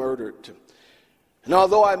brutally murdered. And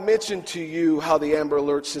although I mentioned to you how the Amber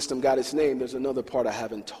Alert system got its name, there's another part I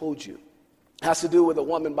haven't told you. It has to do with a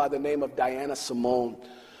woman by the name of Diana Simone.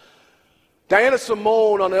 Diana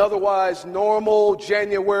Simone, on an otherwise normal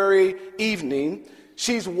January evening,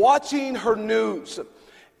 she's watching her news,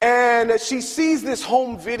 and she sees this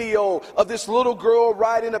home video of this little girl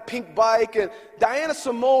riding a pink bike, and Diana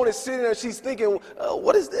Simone is sitting there. She's thinking,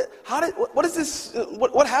 "What is this? What is this?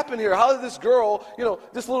 What happened here? How did this girl,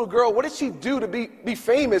 this little girl, what did she do to be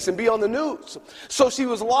famous and be on the news?" So she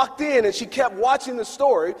was locked in, and she kept watching the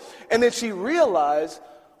story, and then she realized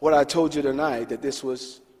what I told you tonight, that this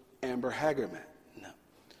was Amber Hagerman.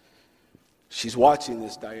 She's watching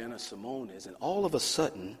this, Diana Simone is, and all of a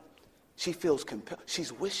sudden, she feels compelled.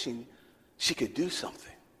 She's wishing she could do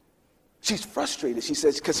something. She's frustrated, she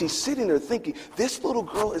says, because she's sitting there thinking, this little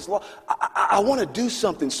girl is lost. I want to do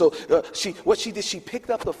something. So she picked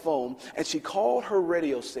up the phone, and she called her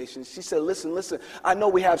radio station. She said, listen, I know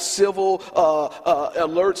we have civil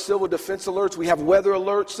alerts, civil defense alerts. We have weather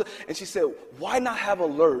alerts. And she said, why not have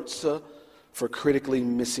alerts for critically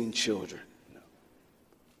missing children?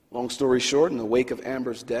 Long story short, in the wake of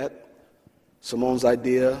Amber's death, Simone's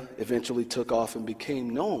idea eventually took off and became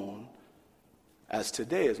known as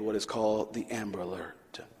today as what is called the Amber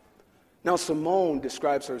Alert. Now, Simone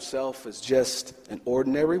describes herself as just an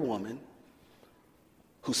ordinary woman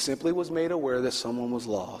who simply was made aware that someone was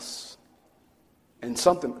lost. And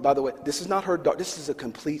something, by the way, this is not her daughter, this is a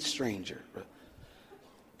complete stranger.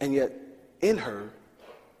 And yet, in her,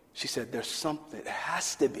 she said, there's something, there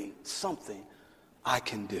has to be something I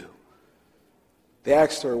can do. They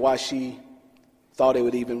asked her why she thought it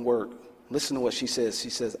would even work. Listen to what she says.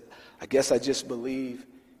 She says, I guess I just believe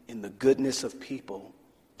in the goodness of people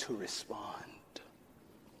to respond.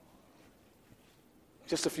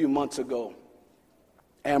 Just a few months ago,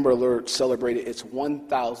 Amber Alert celebrated its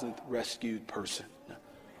 1,000th rescued person.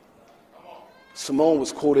 Simone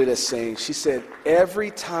was quoted as saying, she said,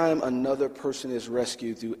 every time another person is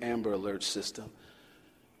rescued through Amber Alert system,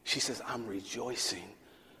 she says, I'm rejoicing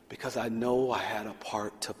because I know I had a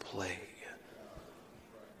part to play.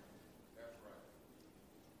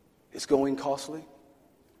 Is going costly?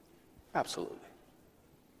 Absolutely.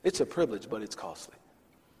 It's a privilege, but it's costly.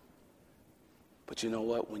 But you know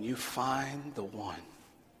what? When you find the one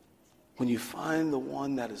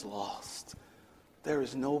that is lost, there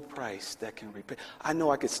is no price that can repay. I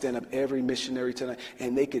know I could stand up every missionary tonight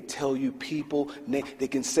and they could tell you people, they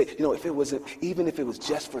can say, even if it was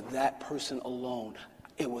just for that person alone,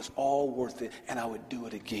 it was all worth it and I would do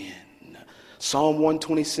it again. Psalm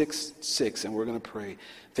 126:6, and we're going to pray.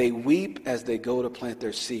 They weep as they go to plant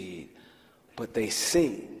their seed, but they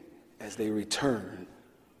sing as they return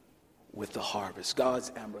with the harvest.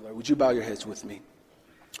 God's Amber Alert. Would you bow your heads with me?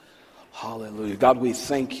 Hallelujah. God, we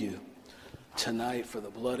thank you tonight for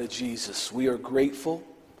the blood of Jesus. We are grateful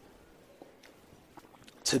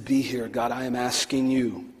to be here. God, I am asking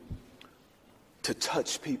you to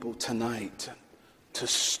touch people tonight, to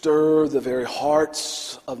stir the very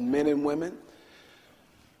hearts of men and women.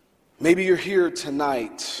 Maybe you're here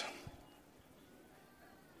tonight.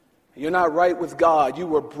 You're not right with God. You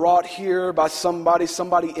were brought here by somebody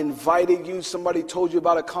invited you, somebody told you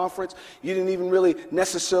about a conference. You didn't even really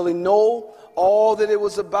necessarily know all that it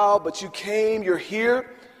was about, but you came, you're here,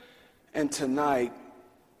 and tonight,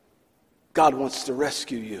 God wants to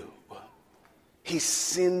rescue you. He's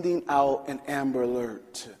sending out an Amber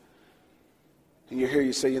Alert. And you're here,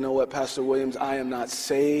 you say, you know what, Pastor Williams, I am not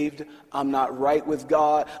saved. I'm not right with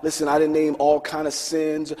God. Listen, I didn't name all kind of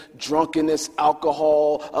sins, drunkenness,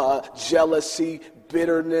 alcohol, jealousy,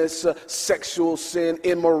 bitterness, sexual sin,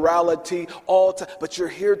 immorality, but you're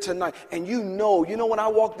here tonight. And you know, when I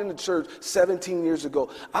walked into church 17 years ago,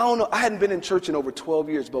 I hadn't been in church in over 12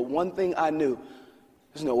 years, but one thing I knew,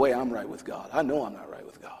 there's no way I'm right with God. I know I'm not right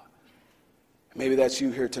with God. Maybe that's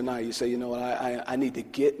you here tonight. You say, you know what, I need to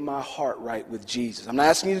get my heart right with Jesus. I'm not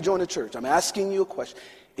asking you to join the church. I'm asking you a question.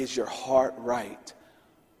 Is your heart right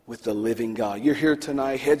with the living God. You're here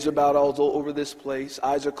tonight, heads are bowed all over this place,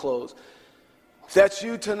 eyes are closed. If that's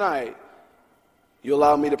you tonight, you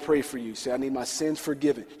allow me to pray for you. Say, I need my sins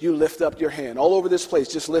forgiven. You lift up your hand all over this place.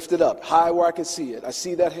 Just lift it up high where I can see it. I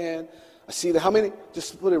see that hand. I see that. How many?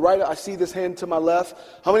 Just put it right up. I see this hand to my left.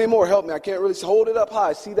 How many more? Help me. I can't really hold it up high.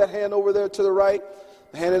 I see that hand over there to the right.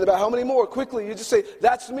 The hand in the back. How many more? Quickly. You just say,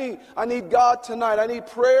 that's me. I need God tonight. I need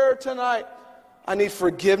prayer tonight. I need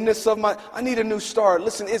forgiveness of I need a new start.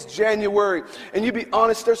 Listen, it's January. And you be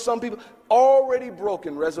honest, there's some people already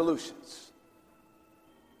broken resolutions.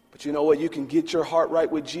 But you know what? You can get your heart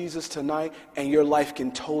right with Jesus tonight and your life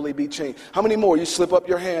can totally be changed. How many more? You slip up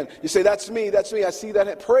your hand. You say, that's me. That's me. I see that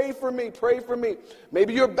hand. Pray for me. Pray for me.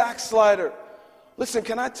 Maybe you're a backslider. Listen,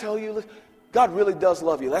 can I tell you, God really does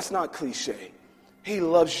love you. That's not cliche. He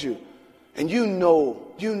loves you. And you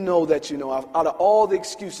know that out of all the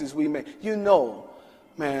excuses we make,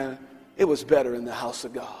 man, it was better in the house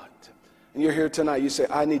of God. And you're here tonight, you say,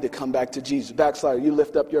 I need to come back to Jesus. Backslider, you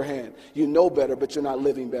lift up your hand. You know better, but you're not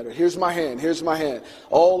living better. Here's my hand. Here's my hand.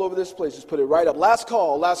 All over this place, just put it right up. Last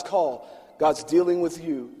call, last call. God's dealing with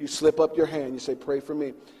you. You slip up your hand. You say, pray for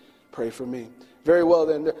me. Pray for me. Very well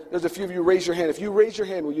then. There's a few of you raise your hand. If you raise your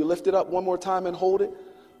hand, will you lift it up one more time and hold it?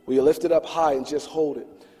 Will you lift it up high and just hold it?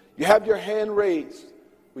 You have your hand raised.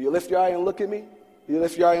 Will you lift your eye and look at me? Will you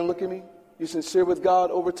lift your eye and look at me? You sincere with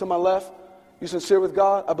God over to my left? You sincere with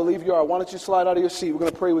God? I believe you are. Why don't you slide out of your seat? We're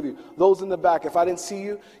going to pray with you. Those in the back, if I didn't see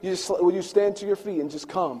you, will you stand to your feet and just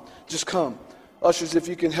come? Just come. Ushers, if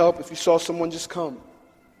you can help, if you saw someone, just come.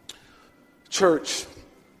 Church,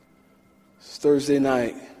 it's Thursday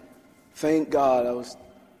night. Thank God. I was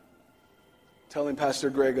telling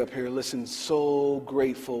Pastor Greg up here, listen, so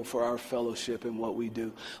grateful for our fellowship and what we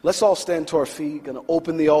do. Let's all stand to our feet. Going to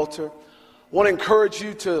open the altar. I want to encourage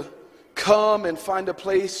you to come and find a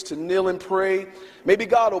place to kneel and pray. Maybe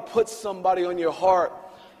God will put somebody on your heart.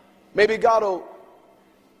 Maybe God will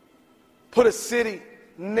put a city,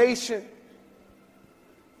 nation.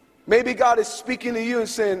 Maybe God is speaking to you and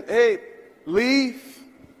saying, hey, leave.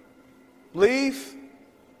 Leave.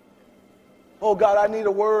 Oh God, I need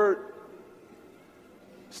a word.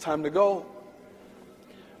 It's time to go.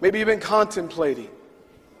 Maybe you've been contemplating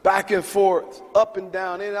back and forth, up and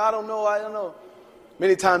down. And I don't know.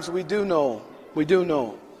 Many times we do know. But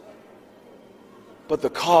the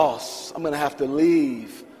cost, I'm going to have to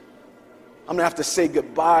leave. I'm going to have to say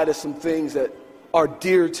goodbye to some things that are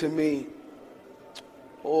dear to me.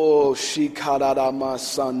 Oh, Shikararama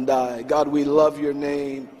Sandai. God, we love your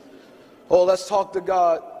name. Oh, let's talk to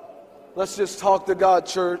God. Let's just talk to God,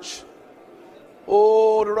 church.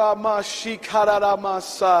 Oh,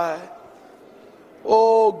 Ramashikaramasai.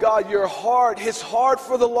 Oh, God, your heart, his heart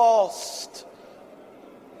for the lost.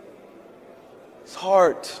 His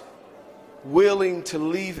heart willing to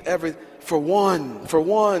leave everything for one.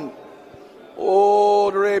 Oh,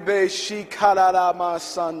 Rebe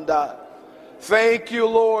Shikararamasanda. Thank you,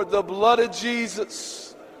 Lord, the blood of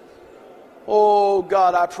Jesus. Oh,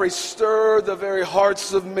 God, I pray, stir the very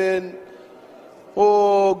hearts of men.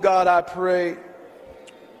 Oh, God, I pray.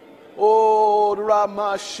 Oh,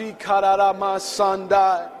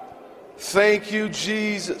 Ramashikaramasandai. Thank you,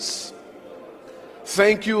 Jesus.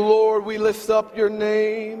 Thank you, Lord. We lift up your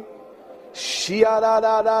name.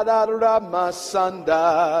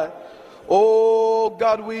 Shiararamasandai. Oh,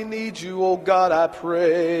 God, we need you. Oh, God, I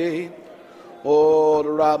pray. Oh,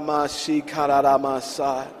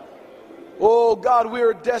 Ramashikaramasai. Oh, God, we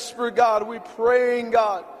are desperate, God. We're praying,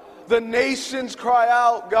 God. The nations cry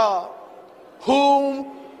out, God.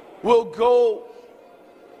 Whom will go?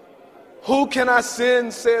 Who can I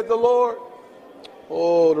send, said the Lord?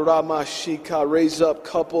 Oh, Ramashika, raise up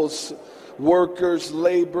couples, workers,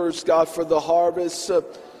 laborers, God, for the harvest.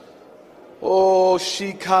 Oh,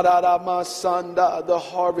 Shikararamasanda, the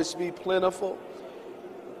harvest be plentiful.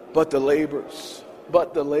 But the laborers,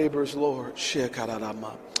 Lord.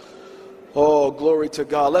 Shikararama. Oh, glory to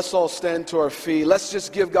God. Let's all stand to our feet. Let's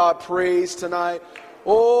just give God praise tonight.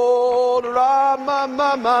 Oh,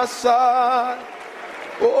 Ramamamasa.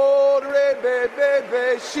 Oh,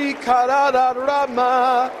 Rebebebe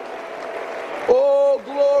Shikararama. Oh,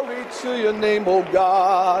 glory to your name, oh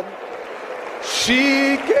God.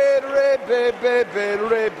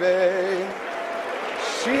 Shikerebebebe.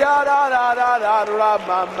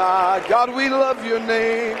 Shiararararama. God, we love your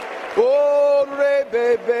name. Oh,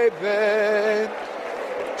 Rebebebe.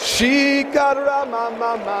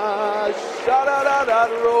 Shikaramamama.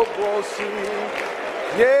 Shararararobosi.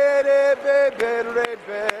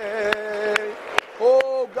 Yerebebebe.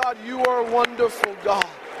 Oh, God, you are wonderful, God.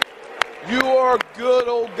 You are good,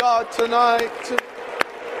 oh God, tonight.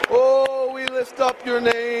 Oh, we lift lift up your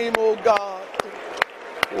name, oh God.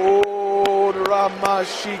 Oh,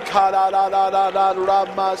 Ramashikara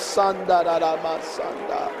Ramasanda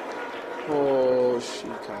Ramasanda. Oh,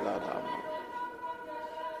 Shikara.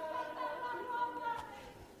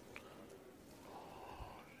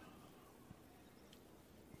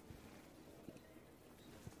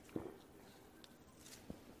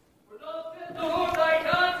 The Lord thy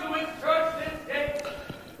God to his church this day.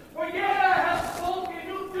 For yet I have spoken,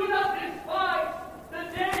 you do not despise the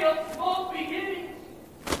day of small beginnings.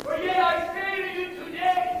 For yet I say to you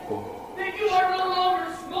today that you are no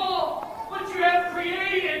longer small, but you have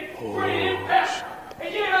created great impact.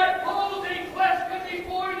 And yet I pose a question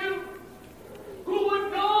before you. Who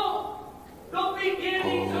would know the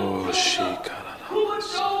beginnings of Jonah? Who would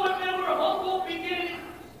know when they were humble beginnings?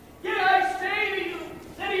 Yet I say to you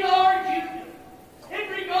that he argued in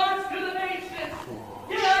regards to the nations.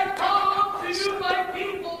 Yet I call to you, my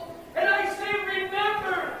people, and I say,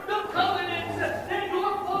 remember the covenants that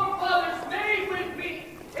your forefathers made with me.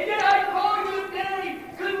 And yet I call you today,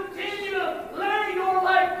 continue to lay your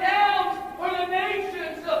life down for the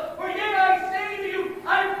nations. For yet I say to you,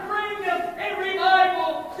 I bring a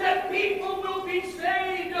revival that people will be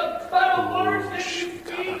saved by the words that you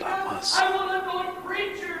speak. I will anoint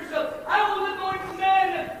preachers. I will anoint men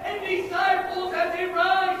and disciples as they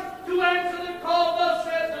rise to answer the call, thus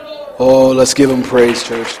says the Lord. Oh, let's give him praise,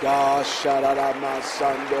 church. God,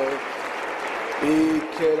 Shararamasando.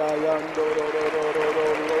 Ikerayando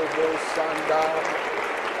Robo Sanda.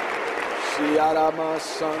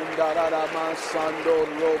 Shiaramasanda Ramasando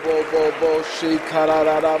Robo Bobo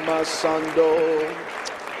Shikararamasando.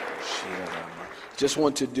 Just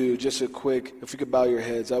want to do just a quick, if you could bow your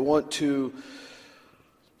heads, I want to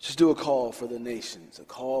just do a call for the nations, a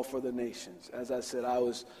call for the nations. As I said, I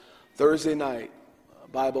was Thursday night,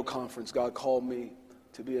 Bible conference, God called me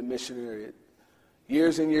to be a missionary.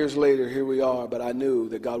 Years and years later, here we are, but I knew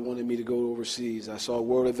that God wanted me to go overseas. I saw a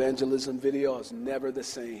world evangelism video. I was never the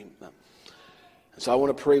same. And so I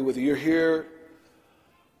want to pray with you. You're here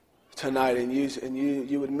tonight, and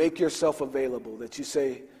you would make yourself available, that you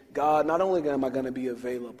say, God, not only am I going to be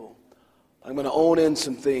available, I'm going to own in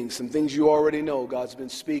some things you already know. God's been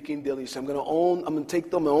speaking daily. So I'm going to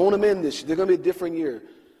take them and own them in this year. They're going to be a different year.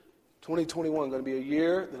 2021 going to be a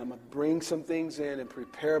year that I'm going to bring some things in and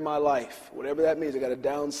prepare my life. Whatever that means. I got to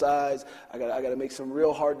downsize. I got to make some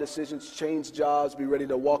real hard decisions, change jobs, be ready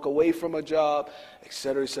to walk away from a job, et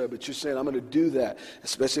cetera, et cetera. But you're saying, I'm going to do that.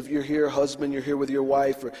 Especially if you're here, husband, you're here with your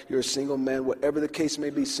wife, or you're a single man, whatever the case may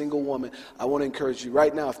be, single woman. I want to encourage you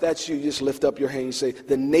right now. If that's you, just lift up your hand and say,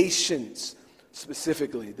 the nations,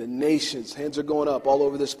 specifically, the nations. Hands are going up all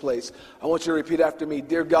over this place. I want you to repeat after me.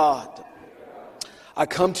 Dear God, I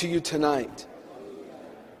come to you tonight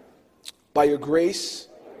by your grace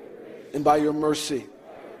and by your mercy.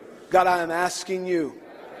 God, I am asking you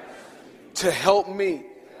to help me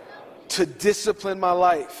to discipline my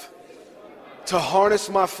life, to harness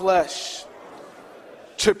my flesh,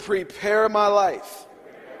 to prepare my life.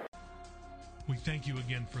 We thank you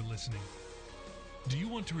again for listening. Do you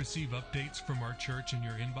want to receive updates from our church in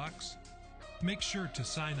your inbox? Make sure to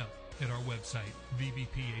sign up at our website,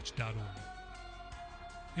 vbph.org.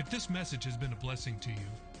 If this message has been a blessing to you,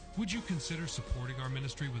 would you consider supporting our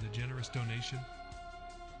ministry with a generous donation?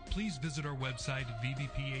 Please visit our website at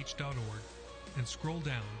vbph.org and scroll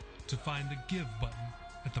down to find the Give button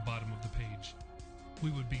at the bottom of the page. We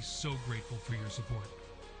would be so grateful for your support.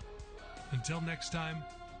 Until next time,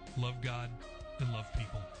 love God and love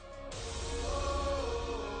people.